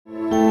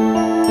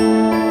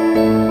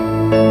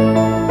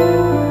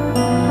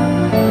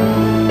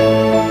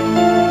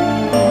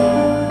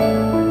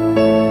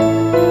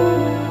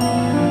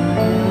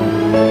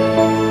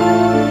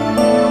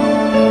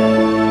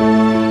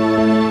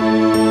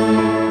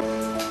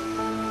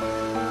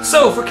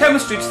So for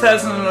chemistry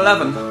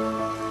 2011,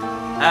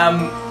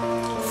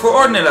 for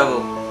ordinary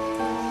level,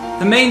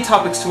 the main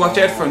topics to watch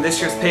out for in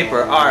this year's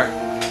paper are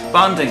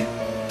bonding,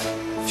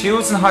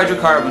 fuels and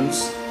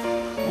hydrocarbons,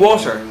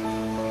 water,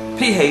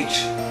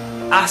 pH,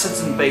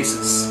 acids and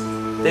bases.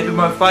 They've been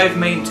my 5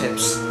 main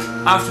tips.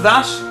 After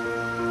that,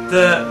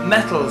 the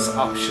metals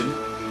option,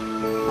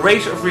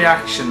 rate of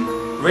reaction,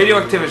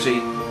 radioactivity,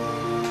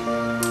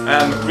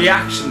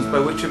 reactions, by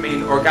which I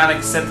mean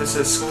organic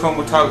synthesis,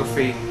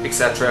 chromatography,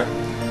 etc.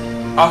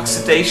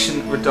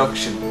 Oxidation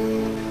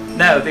reduction.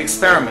 Now the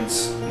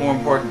experiments, more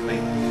importantly.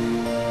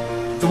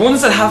 The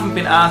ones that haven't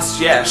been asked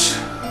yet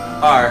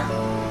are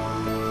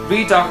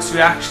redox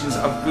reactions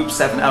of group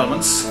 7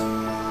 elements,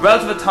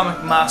 relative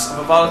atomic mass of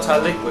a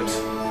volatile liquid,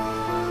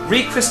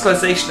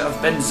 recrystallization of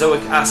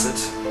benzoic acid,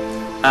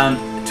 and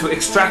to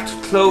extract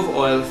clove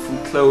oil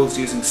from cloves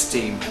using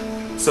steam.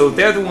 So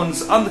they're the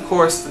ones on the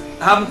course that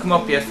haven't come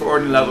up yet for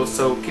ordinary level,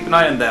 so keep an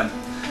eye on them.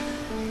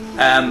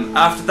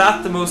 After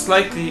that, the most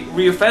likely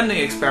reoffending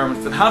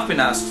experiments that have been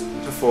asked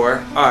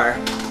before are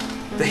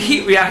the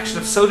heat reaction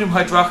of sodium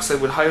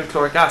hydroxide with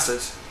hydrochloric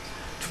acid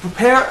to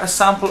prepare a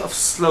sample of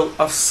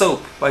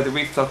soap by the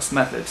reflux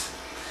method,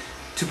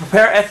 to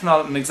prepare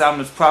ethanol and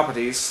examine its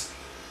properties,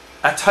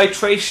 a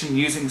titration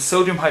using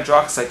sodium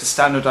hydroxide to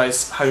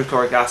standardize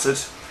hydrochloric acid,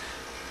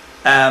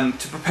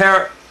 to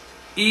prepare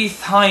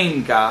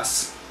ethane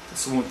gas,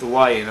 that's the one with the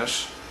Y in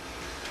it.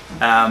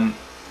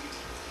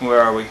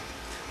 Where are we?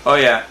 Oh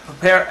yeah,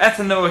 prepare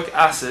ethanoic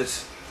acid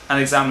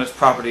and examine its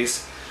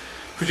properties,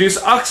 produce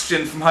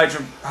oxygen from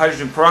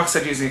hydrogen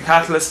peroxide using a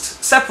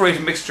catalyst, separate a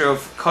mixture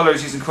of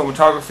colours using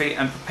chromatography,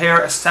 and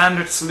prepare a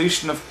standard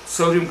solution of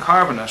sodium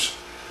carbonate.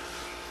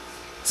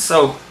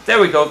 So there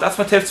we go, that's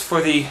my tips for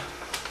the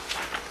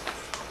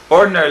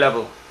ordinary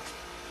level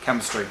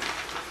chemistry.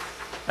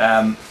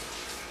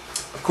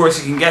 Of course,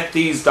 you can get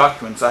these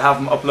documents. I have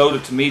them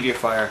uploaded to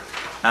Mediafire,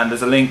 and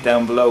there's a link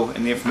down below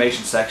in the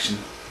information section.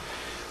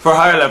 For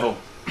higher level,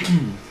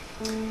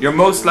 your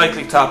most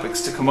likely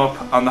topics to come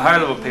up on the higher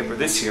level paper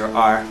this year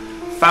are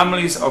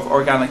families of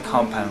organic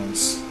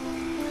compounds,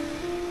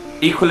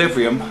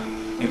 equilibrium,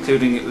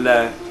 including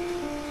Le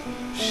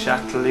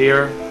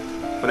Chatelier,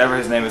 whatever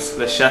his name is,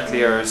 Le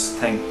Chatelier's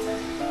thing,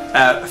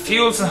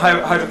 fuels and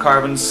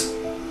hydrocarbons,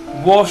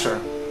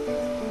 water,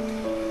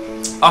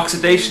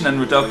 oxidation and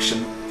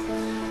reduction,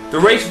 the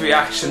rate of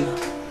reaction,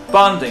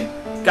 bonding,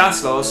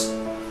 gas laws,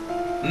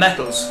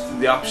 metals from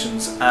the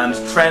options, and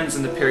trends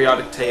in the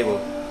periodic table.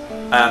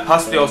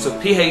 Possibly also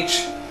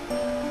pH,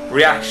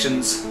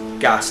 reactions,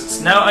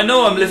 gases. Now I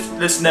know I'm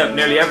listing out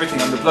nearly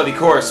everything on the bloody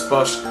course,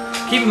 but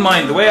keep in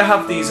mind the way I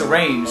have these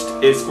arranged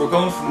is we're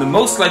going from the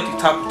most likely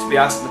topic to be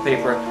asked in the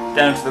paper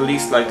down to the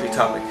least likely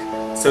topic.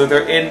 So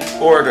they're in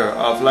order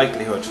of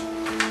likelihood.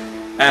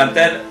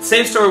 Then,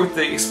 same story with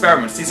the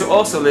experiments. These are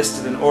also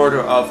listed in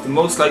order of the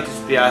most likely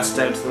to be asked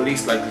down to the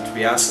least likely to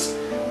be asked.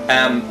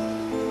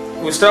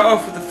 We'll start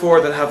off with the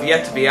 4 that have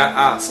yet to be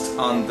asked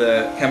on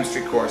the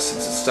chemistry course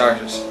since it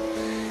started.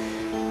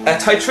 A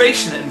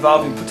titration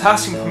involving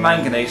potassium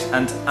permanganate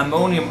and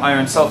ammonium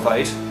iron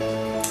sulfide.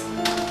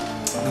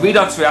 The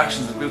redox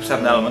reactions with group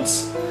 7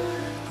 elements.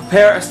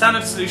 Prepare a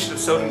standard solution of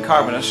sodium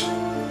carbonate,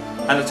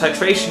 and a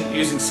titration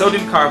using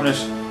sodium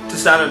carbonate to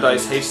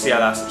standardize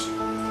HCl acid.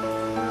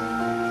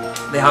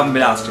 They haven't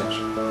been asked yet.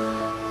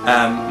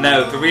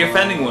 Now, the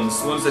reoffending ones,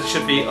 the ones that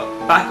should be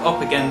back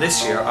up again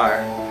this year,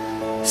 are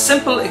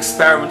simple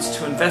experiments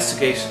to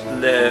investigate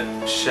Le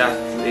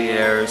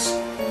Chatelier's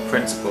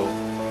principle.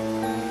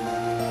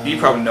 You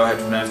probably know how to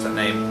pronounce that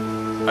name.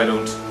 I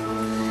don't.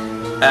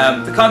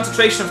 The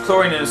concentration of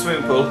chlorine in a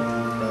swimming pool,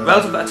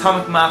 relative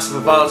atomic mass of a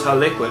volatile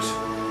liquid,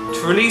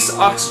 to release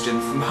oxygen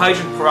from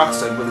hydrogen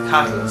peroxide with a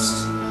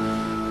catalyst,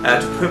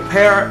 to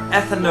prepare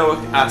ethanoic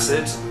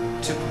acid,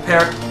 to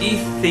prepare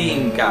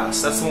ethane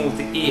gas, that's the one with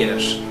the E in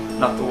it,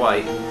 not the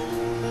Y.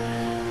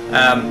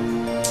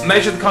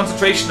 Measure the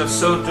concentration of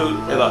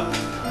sodium,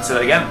 say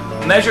that again,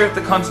 measure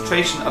the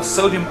concentration of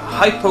sodium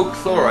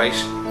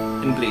hypochlorite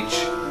in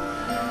bleach.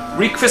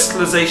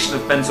 Recrystallization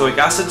of benzoic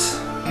acid,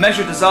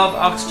 measure dissolved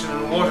oxygen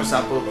in a water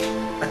sample,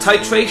 a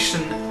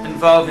titration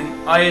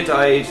involving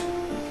iodide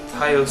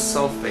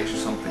thiosulfate or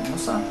something,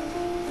 what's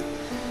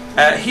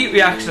that? Heat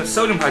reaction of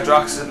sodium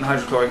hydroxide and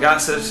hydrochloric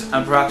acid,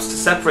 and perhaps to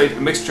separate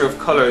a mixture of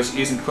colours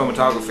using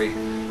chromatography.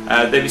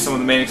 They'd be some of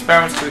the main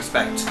experiments to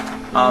expect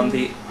on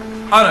the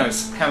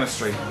honours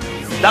chemistry.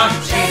 That.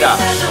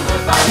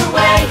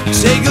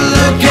 Take a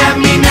look at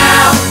me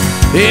now,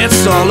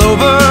 it's all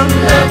over.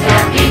 Look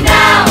at me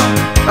now.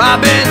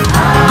 I've been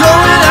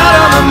going out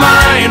of my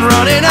mind,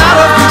 running out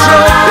of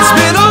control. It's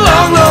been a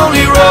long,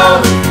 lonely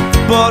road,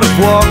 but I've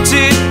walked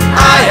it.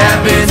 I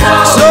have been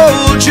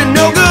sold you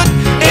no good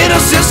in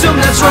a system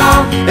that's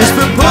wrong. It's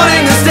been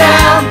putting us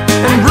down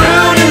and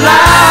ruining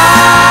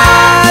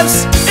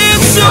lives.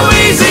 It's so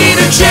easy